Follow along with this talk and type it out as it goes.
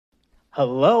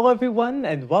Hello, everyone,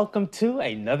 and welcome to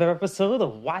another episode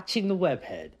of Watching the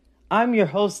Webhead. I'm your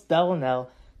host, Delanel.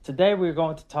 Today, we're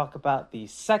going to talk about the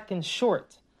second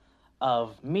short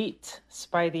of Meet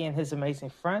Spidey and His Amazing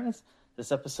Friends.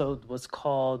 This episode was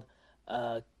called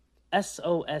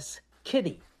SOS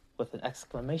Kitty with an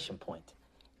exclamation point.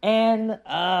 And,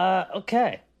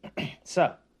 okay,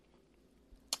 so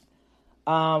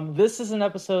this is an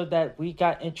episode that we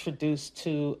got introduced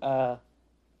to,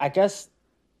 I guess,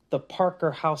 the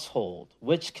Parker household,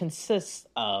 which consists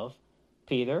of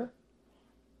Peter,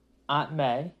 Aunt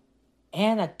May,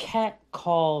 and a cat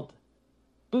called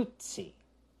Bootsy.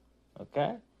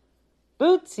 Okay?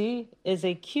 Bootsy is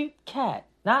a cute cat.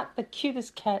 Not the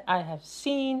cutest cat I have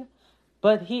seen,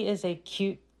 but he is a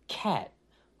cute cat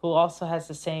who also has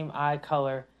the same eye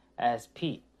color as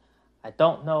Pete. I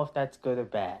don't know if that's good or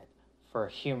bad for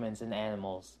humans and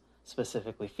animals,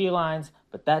 specifically felines,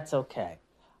 but that's okay.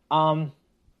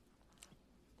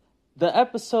 The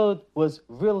episode was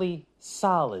really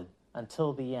solid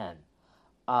until the end.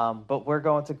 But we're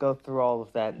going to go through all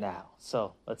of that now.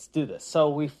 So let's do this. So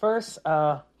we first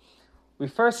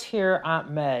hear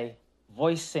Aunt May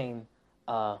voicing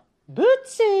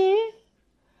Bootsy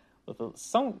with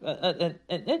an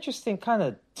interesting kind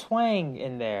of twang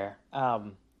in there.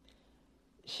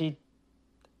 She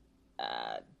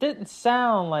didn't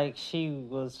sound like she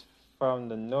was from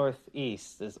the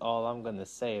Northeast, is all I'm going to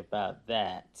say about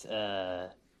that.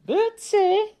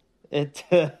 Bootsy!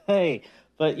 Hey,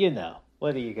 but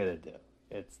what are you going to do?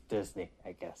 It's Disney,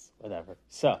 I guess. Whatever.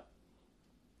 So,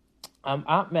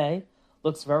 Aunt May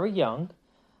looks very young.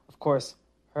 Of course,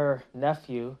 her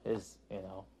nephew is,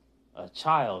 a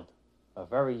child, a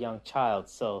very young child.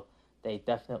 So they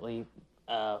definitely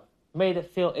made it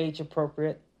feel age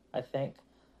appropriate, I think,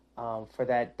 for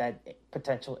that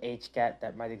potential age gap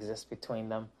that might exist between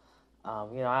them.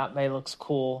 Aunt May looks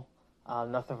cool.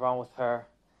 Nothing wrong with her.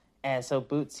 And so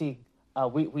Bootsy,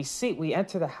 we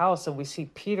enter the house and we see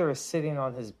Peter is sitting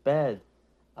on his bed,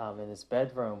 in his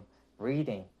bedroom,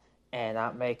 reading. And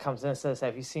Aunt May comes in and says,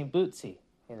 "Have you seen Bootsy?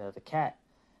 The cat.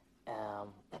 I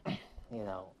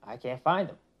can't find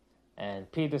him."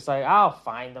 And Peter's like, "I'll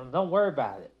find him. Don't worry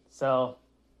about it." So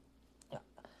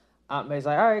Aunt May's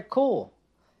like, "All right, cool."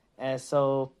 And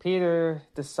so Peter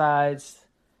decides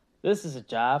this is a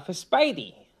job for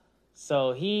Spidey.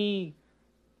 So he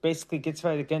basically gets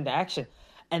ready to get into action.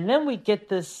 And then we get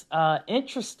this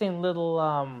interesting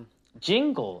little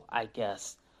jingle, I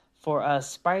guess, for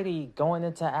Spidey going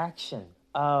into action.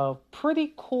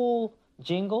 Pretty cool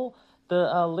jingle.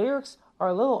 The lyrics are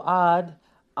a little odd,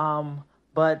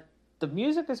 but the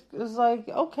music is like,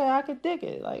 okay, I could dig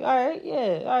it. Like, all right,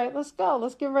 yeah, all right, let's go.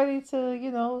 Let's get ready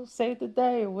to, save the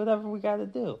day or whatever we got to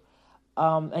do.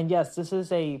 And yes, this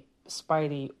is a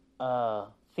Spidey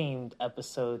themed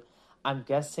episode. I'm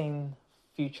guessing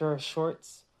future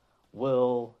shorts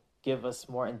will give us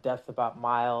more in depth about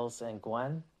Miles and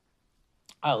Gwen.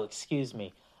 Oh, excuse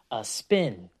me,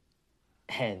 Spin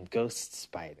and Ghost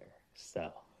Spider.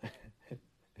 So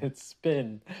it's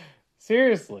Spin.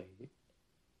 Seriously,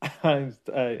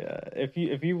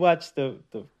 if you watched the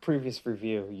previous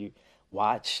review, you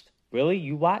watched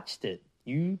it.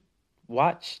 You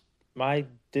watched my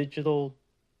digitally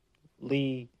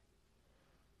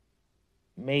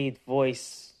made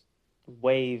voice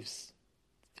waves.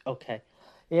 Okay.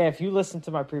 Yeah, if you listen to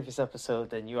my previous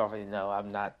episode, then you already know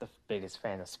I'm not the biggest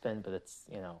fan of Spin, but it's,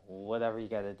 whatever you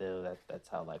got to do, that's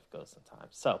how life goes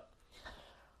sometimes.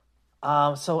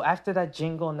 So after that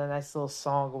jingle and the nice little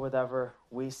song or whatever,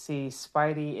 we see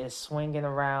Spidey is swinging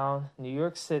around New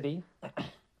York City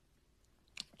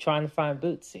trying to find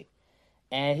Bootsy.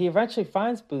 And he eventually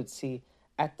finds Bootsy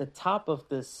at the top of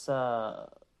this, I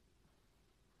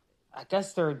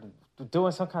guess they're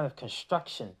doing some kind of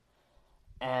construction.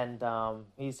 And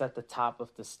he's at the top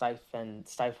of the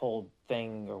stifle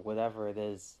thing or whatever it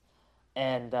is.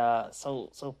 And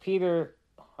so Peter,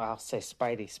 I'll say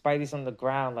Spidey's on the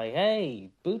ground like,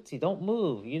 "Hey, Bootsy, don't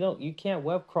move. You can't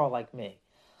web crawl like me."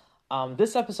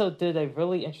 This episode did a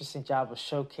really interesting job of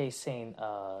showcasing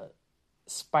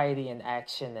Spidey in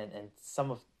action and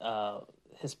some of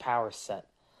his power set.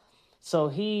 So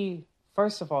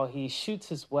first of all, he shoots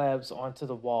his webs onto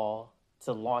the wall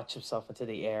to launch himself into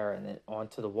the air and then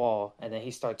onto the wall, and then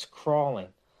he starts crawling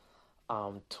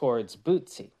towards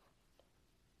Bootsy.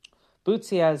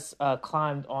 Bootsy has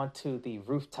climbed onto the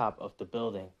rooftop of the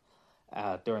building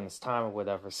during this time or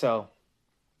whatever. So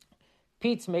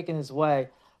Pete's making his way.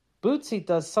 Bootsy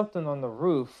does something on the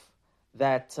roof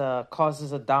that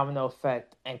causes a domino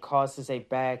effect and causes a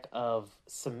bag of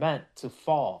cement to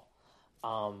fall.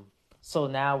 So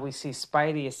now we see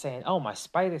Spidey is saying, "Oh, my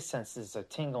spider senses are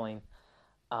tingling.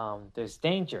 there's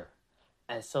danger.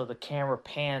 And so the camera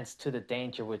pans to the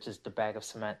danger, which is the bag of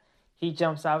cement. He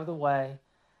jumps out of the way.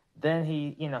 Then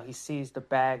he sees the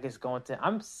bag is going to,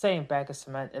 I'm saying bag of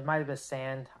cement. It might have been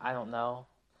sand. I don't know.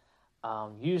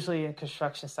 Usually in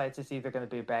construction sites, it's either going to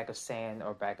be a bag of sand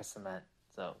or a bag of cement.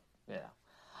 So,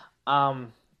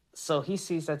 so he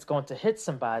sees that's going to hit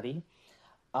somebody.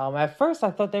 At first,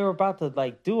 I thought they were about to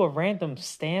like do a random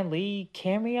Stan Lee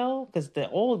cameo because the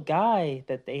old guy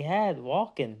that they had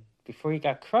walking before he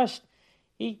got crushed,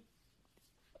 he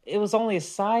it was only a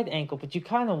side ankle, but you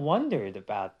kind of wondered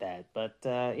about that. But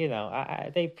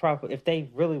they probably if they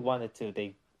really wanted to,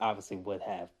 they obviously would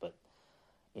have. But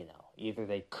either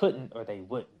they couldn't or they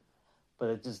wouldn't.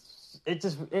 But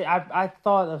I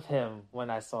thought of him when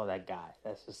I saw that guy.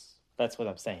 That's what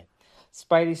I'm saying.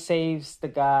 Spidey saves the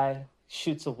guy,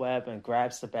 shoots a web, and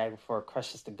grabs the bag before it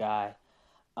crushes the guy.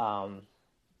 And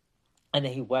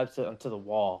then he webs it onto the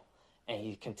wall, and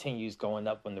he continues going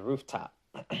up on the rooftop.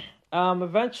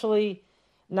 Eventually,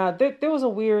 now there was a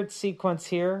weird sequence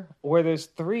here where there's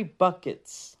 3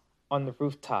 buckets on the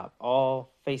rooftop,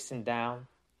 all facing down,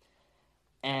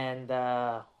 and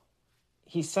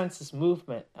he senses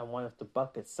movement in one of the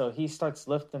buckets, so he starts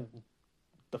lifting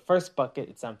the first bucket.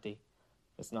 It's empty.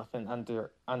 There's nothing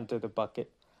under the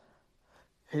bucket.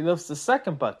 He lifts the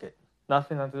second bucket.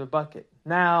 Nothing under the bucket.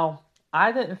 Now,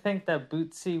 I didn't think that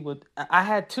Bootsy would. I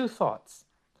had 2 thoughts.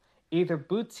 Either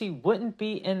Bootsy wouldn't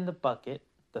be in the bucket,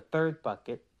 the third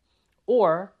bucket,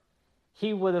 or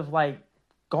he would have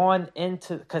gone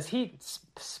into, because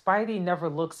Spidey never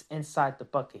looks inside the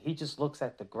bucket. He just looks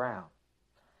at the ground.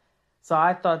 So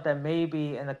I thought that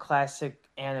maybe in a classic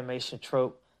animation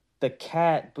trope, the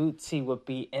cat Bootsy would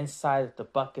be inside of the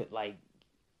bucket,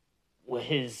 with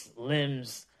his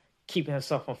limbs keeping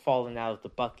himself from falling out of the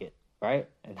bucket, right,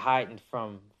 and hiding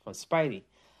from Spidey.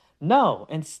 No,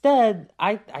 instead,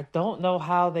 I don't know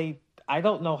how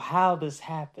this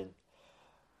happened,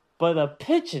 but a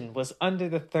pigeon was under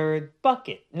the third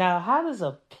bucket. Now, how does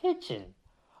a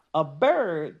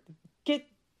bird, get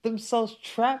themselves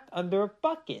trapped under a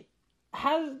bucket?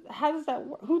 How does that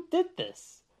work? Who did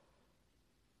this?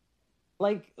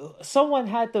 Someone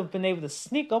had to have been able to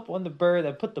sneak up on the bird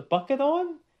and put the bucket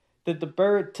on? Did the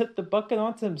bird tip the bucket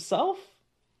onto himself?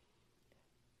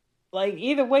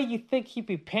 Either way, you think he'd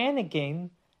be panicking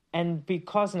and be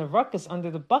causing a ruckus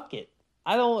under the bucket.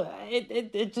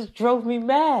 It just drove me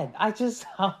mad. I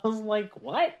was like,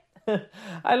 what?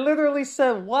 I literally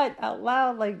said what out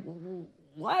loud,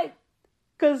 what?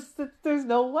 Because there's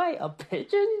no way. A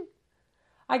pigeon?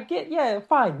 I get, yeah,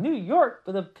 fine, New York,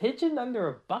 but a pigeon under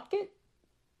a bucket?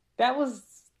 I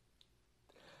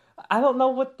don't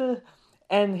know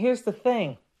and here's the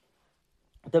thing.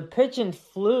 The pigeon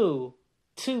flew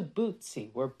to Bootsy,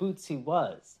 where Bootsy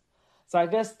was. So I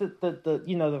guess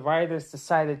the writers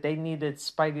decided they needed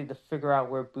Spidey to figure out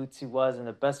where Bootsy was, and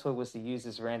the best way was to use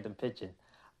this random pigeon.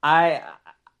 I'm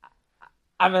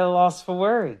at a loss for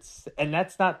words, and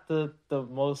that's not the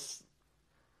most.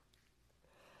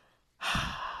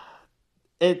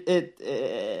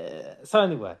 So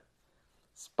anyway,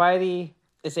 Spidey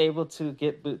is able to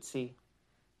get Bootsy,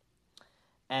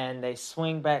 and they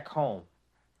swing back home.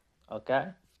 Okay?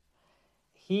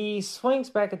 He swings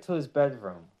back into his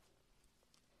bedroom.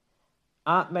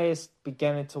 Aunt May is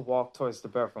beginning to walk towards the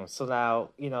bedroom. So now,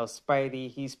 Spidey,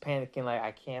 he's panicking,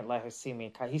 I can't let her see me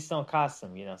in costume. He's still in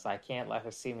costume, so I can't let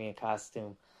her see me in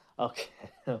costume. Okay,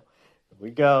 here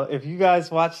we go. If you guys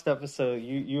watched the episode,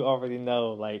 you already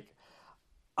know,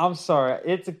 I'm sorry,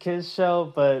 it's a kid's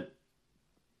show, but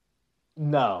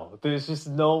no, there's just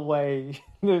no way,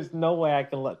 there's no way I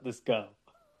can let this go.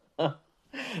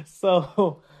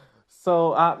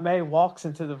 So Aunt May walks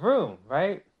into the room,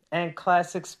 right? And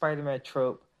classic Spider-Man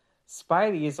trope,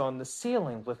 Spidey is on the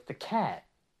ceiling with the cat.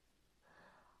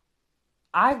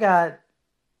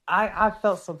 I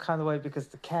felt some kind of way because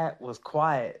the cat was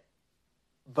quiet,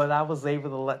 but I was able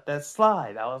to let that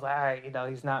slide. I was like, all right,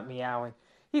 he's not meowing.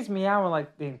 He's meowing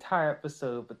the entire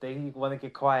episode, but they want to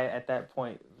get quiet at that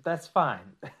point. That's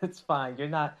fine. It's fine. You're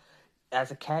not,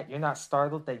 as a cat, you're not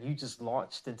startled that you just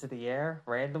launched into the air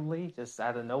randomly, just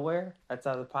out of nowhere. That's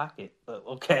out of pocket. But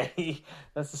okay,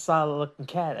 that's a solid looking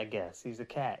cat, I guess. He's a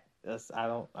cat. I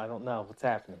don't know what's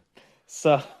happening.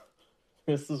 So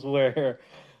this is where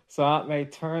Aunt May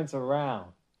turns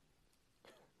around.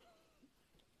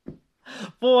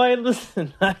 Boy,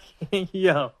 listen,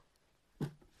 yo.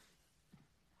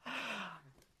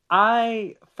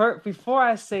 Before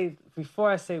I say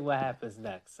what happens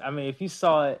next. I mean, if you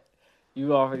saw it,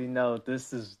 you already know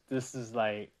this is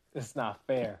it's not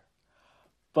fair.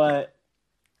 But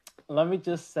let me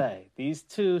just say, these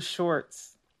 2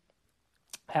 shorts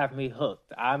have me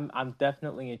hooked. I'm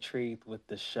definitely intrigued with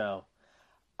the show.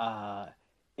 Uh,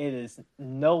 it is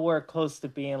nowhere close to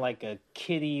being like a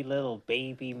kitty little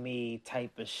baby me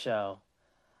type of show.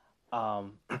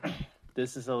 Um,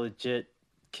 this is a legit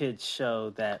kids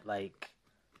show that like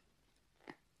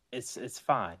it's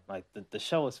fine. Like the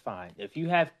show is fine. If you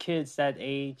have kids that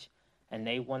age and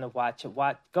they want to watch it,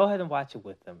 go ahead and watch it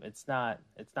with them. It's not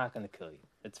going to kill you.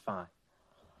 It's fine.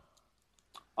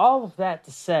 All of that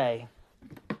to say,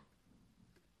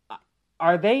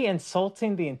 are they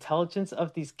insulting the intelligence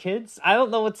of these kids? I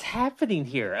don't know what's happening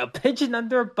here. A pigeon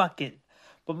under a bucket.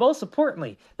 But most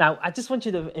importantly, now I just want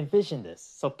you to envision this.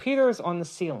 So Peter is on the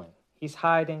ceiling. He's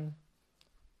hiding.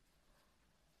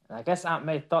 And I guess Aunt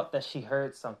May thought that she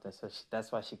heard something, so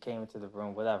that's why she came into the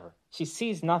room, whatever. She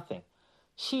sees nothing.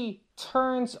 She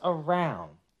turns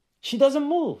around. She doesn't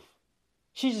move.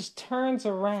 She just turns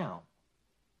around.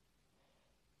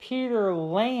 Peter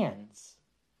lands.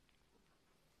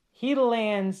 He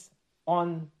lands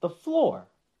on the floor,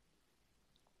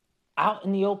 out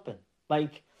in the open.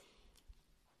 Like,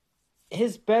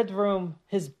 his bedroom,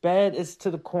 his bed is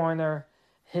to the corner.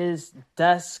 His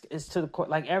desk is to the corner.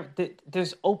 Like,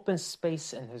 there's open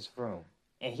space in his room.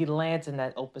 And he lands in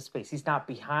that open space. He's not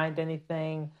behind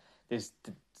anything. There's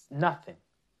nothing.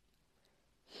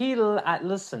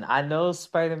 Listen, I know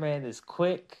Spider-Man is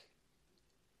quick.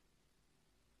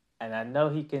 And I know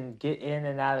he can get in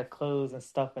and out of clothes and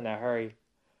stuff in a hurry.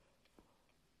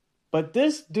 But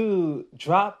this dude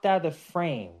dropped out of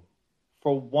frame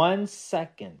for 1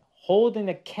 second, holding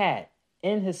a cat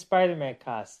in his Spider-Man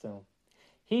costume.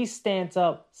 He stands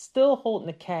up, still holding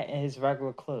the cat in his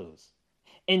regular clothes.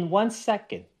 In 1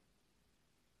 second.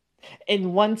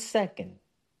 In 1 second.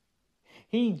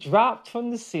 He dropped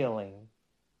from the ceiling,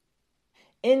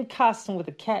 in costume with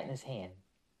a cat in his hand.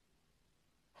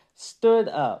 Stood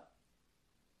up.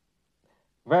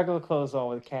 Regular clothes on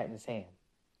with a cat in his hand.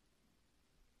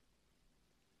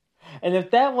 And if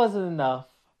that wasn't enough,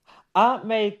 Aunt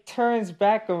May turns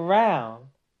back around,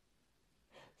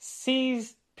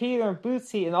 sees Peter and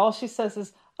Bootsy, and all she says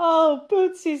is, "Oh,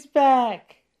 Bootsy's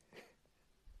back."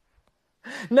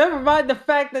 Never mind the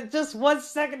fact that just 1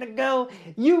 second ago,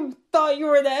 you thought you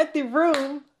were in an empty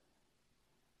room.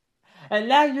 And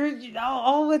now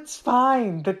oh, it's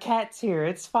fine. The cat's here.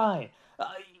 It's fine.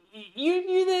 You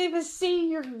didn't even see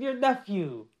your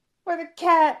nephew or the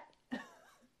cat.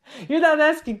 You're not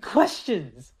asking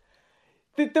questions.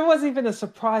 There wasn't even a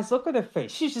surprised look on her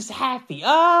face. She's just happy.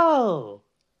 Oh,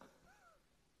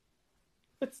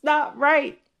 it's not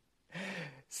right.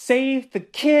 Save the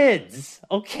kids,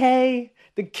 okay?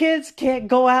 The kids can't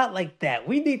go out like that.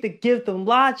 We need to give them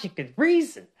logic and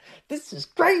reason. This is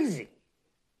crazy.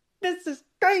 This is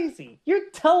crazy. You're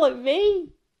telling me?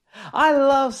 I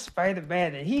love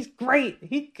Spider-Man and he's great.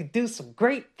 He can do some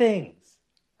great things.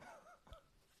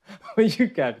 You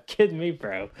gotta kidding me,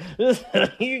 bro. You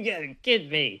gotta kidding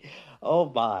me. Oh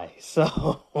my.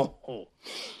 So,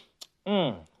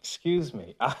 excuse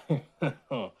me. I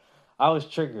was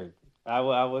triggered. I'm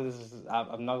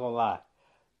not gonna lie.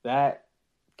 That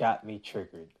got me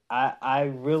triggered. I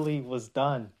really was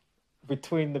done.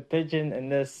 Between the pigeon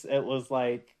and this, it was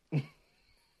like,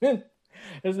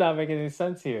 it's not making any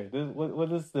sense here.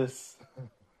 What is this?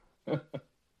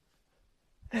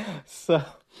 So,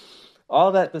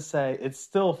 all that to say, it's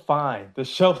still fine. The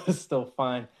show is still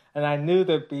fine. And I knew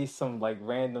there'd be some like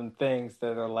random things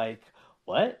that are like,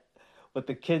 what? With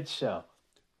the kids show.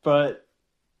 But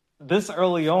this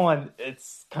early on,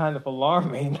 it's kind of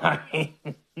alarming. I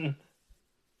mean,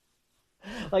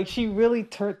 like she really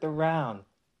turned around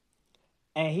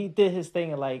and he did his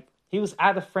thing and like, he was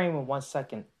out of frame in 1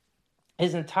 second.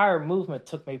 His entire movement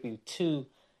took maybe 2,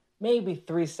 maybe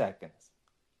 3 seconds.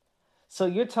 So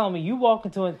you're telling me you walk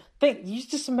into you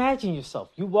just imagine yourself.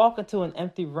 You walk into an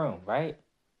empty room, right?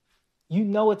 You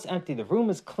know it's empty. The room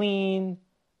is clean.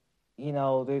 You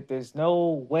know, there's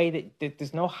no way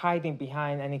there's no hiding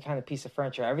behind any kind of piece of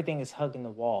furniture. Everything is hugging the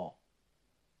wall.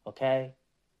 Okay?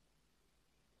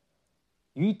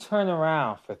 You turn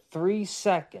around for 3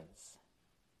 seconds.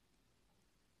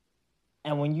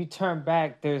 And when you turn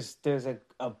back, there's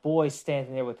a boy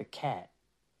standing there with a cat.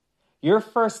 Your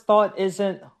first thought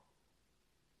isn't,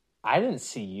 I didn't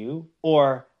see you,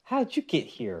 or how'd you get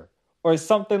here, or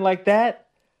something like that.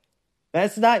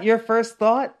 That's not your first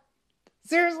thought?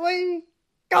 Seriously?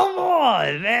 Come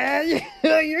on, man.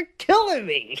 You're killing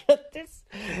me.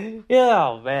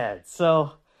 Yeah, man.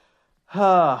 So,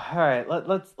 all right,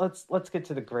 let's get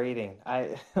to the grading.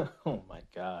 Oh my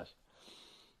gosh.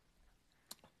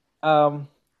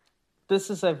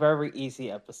 This is a very easy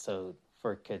episode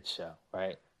for a kid's show,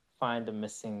 right? Find a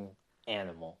missing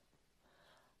animal.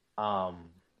 um,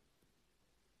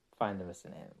 find him as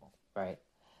an animal, right?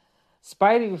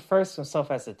 Spidey refers to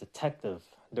himself as a detective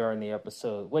during the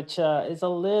episode, which is a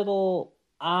little,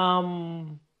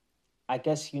 I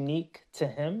guess, unique to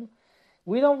him.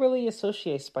 We don't really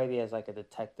associate Spidey as like a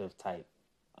detective type,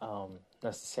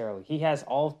 necessarily. He has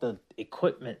all of the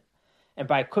equipment, and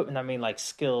by equipment I mean like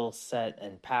skill set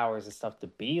and powers and stuff to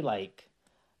be like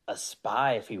a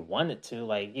spy if he wanted to.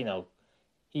 Like,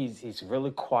 he's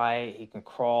really quiet. He can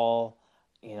crawl,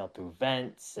 through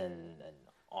vents and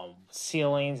on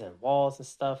ceilings and walls and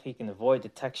stuff. He can avoid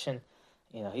detection.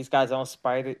 He's got his own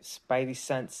spidey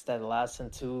sense that allows him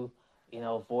to,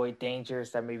 avoid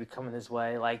dangers that may be coming his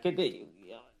way. Like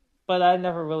but I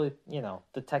never really,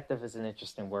 detective is an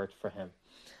interesting word for him.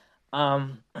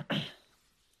 And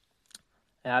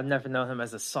I've never known him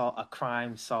as a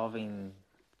crime solving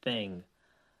thing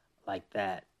like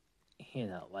that.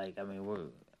 Like, I mean,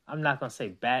 I'm not gonna say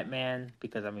Batman,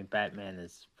 because I mean Batman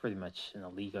is pretty much in a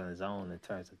league on his own in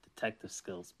terms of detective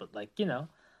skills. But like,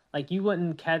 like you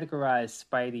wouldn't categorize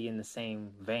Spidey in the same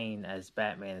vein as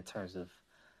Batman in terms of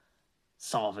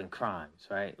solving crimes,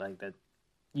 right? Like that,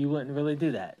 you wouldn't really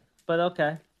do that. But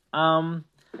okay. Um,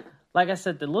 like I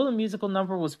said, the little musical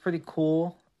number was pretty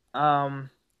cool.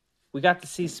 We got to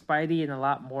see Spidey in a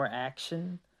lot more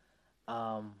action.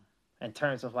 Um, in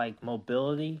terms of like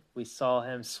mobility, we saw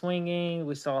him swinging,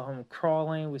 we saw him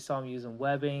crawling, we saw him using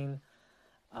webbing,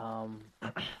 um,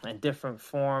 in different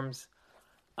forms.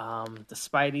 The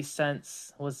Spidey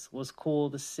sense was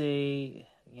cool to see.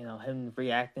 Him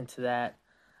reacting to that,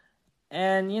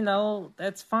 and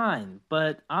that's fine.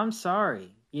 But I'm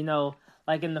sorry,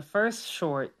 like in the first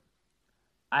short,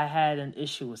 I had an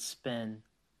issue with Spin,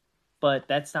 but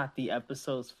that's not the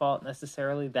episode's fault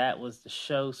necessarily. That was the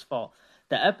show's fault.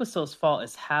 The episode's fault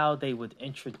is how they would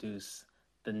introduce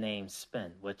the name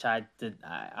Spin, which I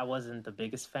wasn't the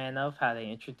biggest fan of how they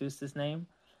introduced his name.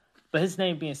 But his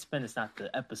name being Spin is not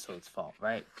the episode's fault,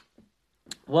 right?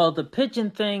 Well, the pigeon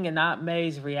thing and Aunt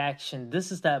May's reaction,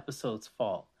 this is the episode's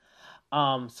fault.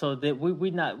 So that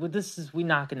we not this is we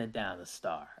knocking it down a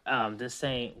star. This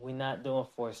ain't we not doing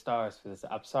 4 stars for this.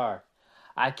 I'm sorry,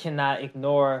 I cannot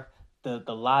ignore the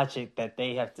logic that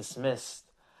they have dismissed.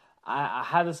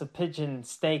 How does a pigeon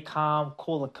stay calm,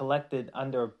 cool, and collected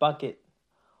under a bucket?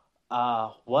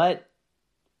 What?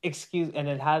 Excuse. And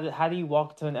then how do you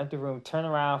walk to an empty room, turn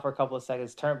around for a couple of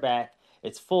seconds, turn back,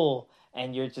 it's full,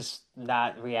 and you're just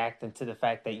not reacting to the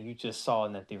fact that you just saw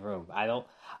an empty room? I don't.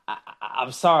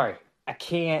 I'm sorry. I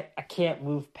can't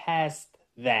move past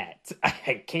that.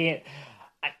 I can't.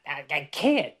 I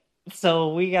can't.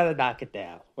 So we gotta knock it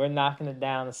down. We're knocking it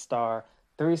down a star.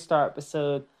 3-star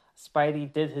episode.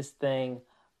 Spidey did his thing,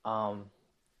 um,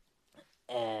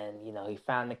 and he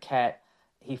found the cat.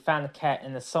 He found the cat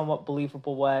in a somewhat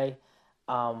believable way.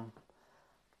 Um,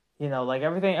 like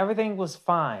everything was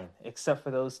fine except for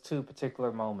those 2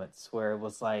 particular moments where it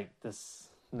was like this.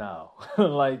 No,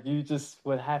 like you just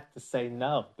would have to say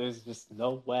no. There's just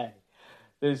no way.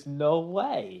 There's no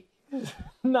way.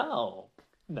 No,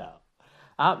 no.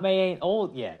 Aunt May ain't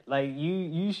old yet. Like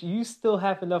you still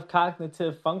have enough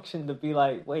cognitive function to be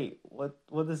like, wait, what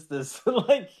is this?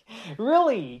 Like,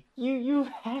 really? You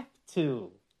have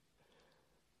to.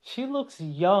 She looks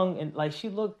young, and like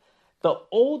the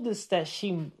oldest that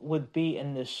she would be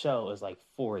in this show is like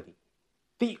 40.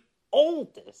 The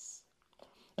oldest.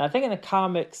 And I think in the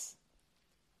comics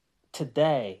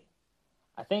today,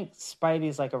 I think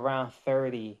Spidey's like around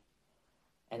 30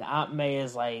 and Aunt May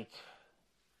is like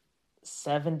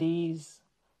 70s.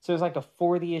 So there's like a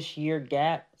 40ish year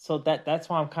gap. So that's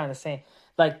why I'm kind of saying,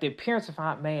 like, the appearance of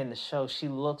Aunt May in the show, she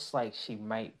looks like she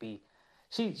might be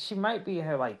in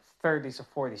her like 30s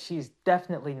or 40s. She's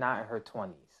definitely not in her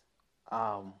 20s.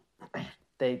 Um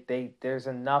there's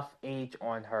enough age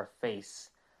on her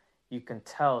face. You can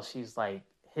tell she's like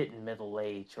hitting middle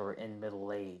age or in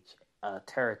middle age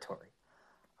territory.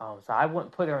 So I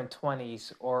wouldn't put her in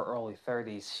 20s or early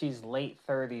 30s. She's late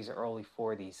 30s, early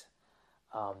 40s.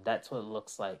 That's what it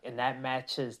looks like, and that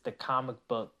matches the comic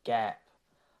book gap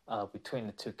between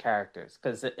the 2 characters.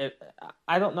 Because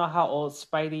I don't know how old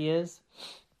Spidey is,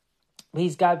 but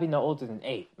he's got to be no older than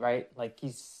 8, right? Like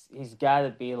he's got to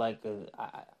be like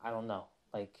I don't know,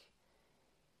 like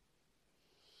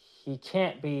he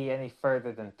can't be any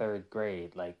further than 3rd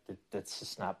grade. Like that's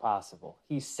just not possible.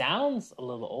 He sounds a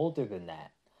little older than that.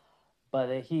 But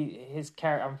his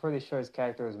character, I'm pretty sure his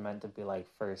character was meant to be like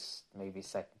 1st, maybe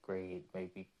 2nd grade,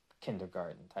 maybe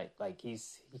kindergarten type. Like he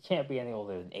can't be any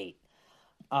older than 8.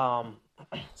 Um,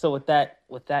 so with that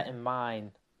in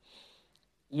mind,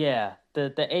 yeah,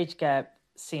 the age gap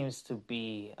seems to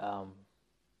be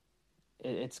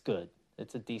it's good.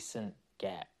 It's a decent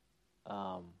gap.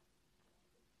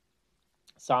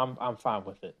 So I'm fine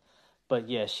with it. But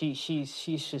yeah, she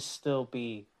should still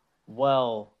be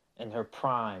well in her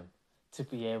prime to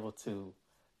be able to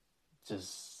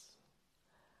just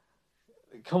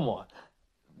come on.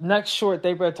 Next short,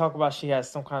 they better talk about she has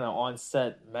some kind of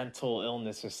onset mental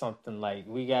illness or something. Like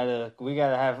we gotta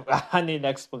have. I need an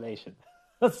explanation.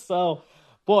 So,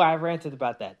 boy, I ranted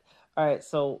about that. All right,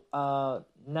 so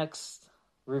next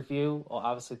review will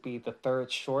obviously be the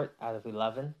third short out of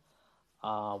 11.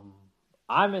 Um,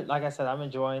 like I said, I'm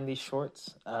enjoying these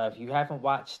shorts. If you haven't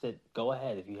watched it, go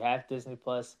ahead. If you have Disney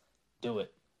Plus, do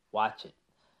it. Watch it.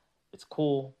 It's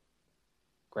cool.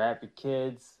 Grab your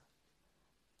kids.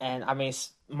 And I mean,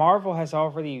 Marvel has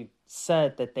already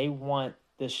said that they want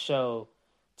this show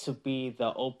to be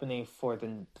the opening for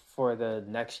the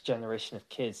next generation of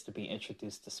kids to be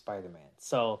introduced to Spider-Man.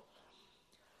 So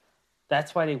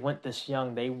that's why they went this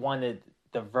young. They wanted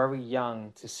the very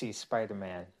young to see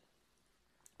Spider-Man,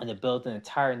 and to build an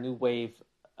entire new wave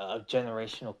of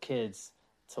generational kids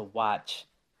to watch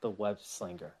the web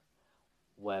slinger,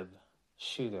 web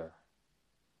shooter,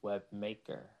 web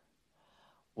maker,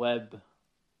 web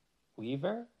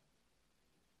weaver,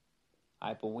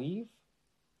 I believe,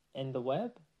 in the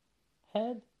web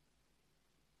head.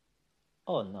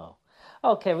 Oh no.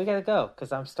 Okay, we gotta go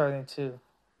because I'm starting to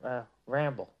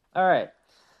ramble. All right.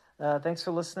 Thanks for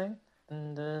listening,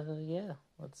 and yeah,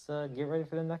 let's get ready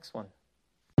for the next one.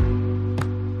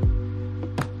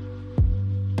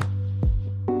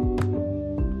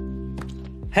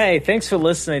 Hey, thanks for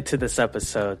listening to this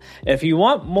episode. If you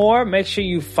want more, make sure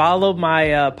you follow my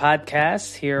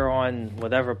podcast here on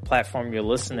whatever platform you're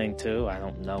listening to. I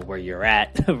don't know where you're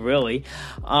at, really.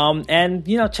 And,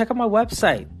 check out my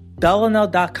website,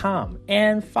 delano.com,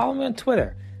 and follow me on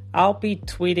Twitter. I'll be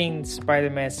tweeting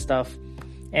Spider-Man stuff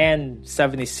and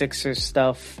 76ers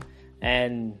stuff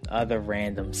and other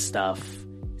random stuff.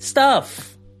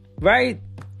 Stuff, right?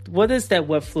 What is that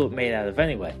web fluid made out of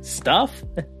anyway? Stuff?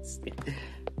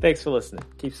 Thanks for listening.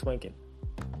 Keep swinging.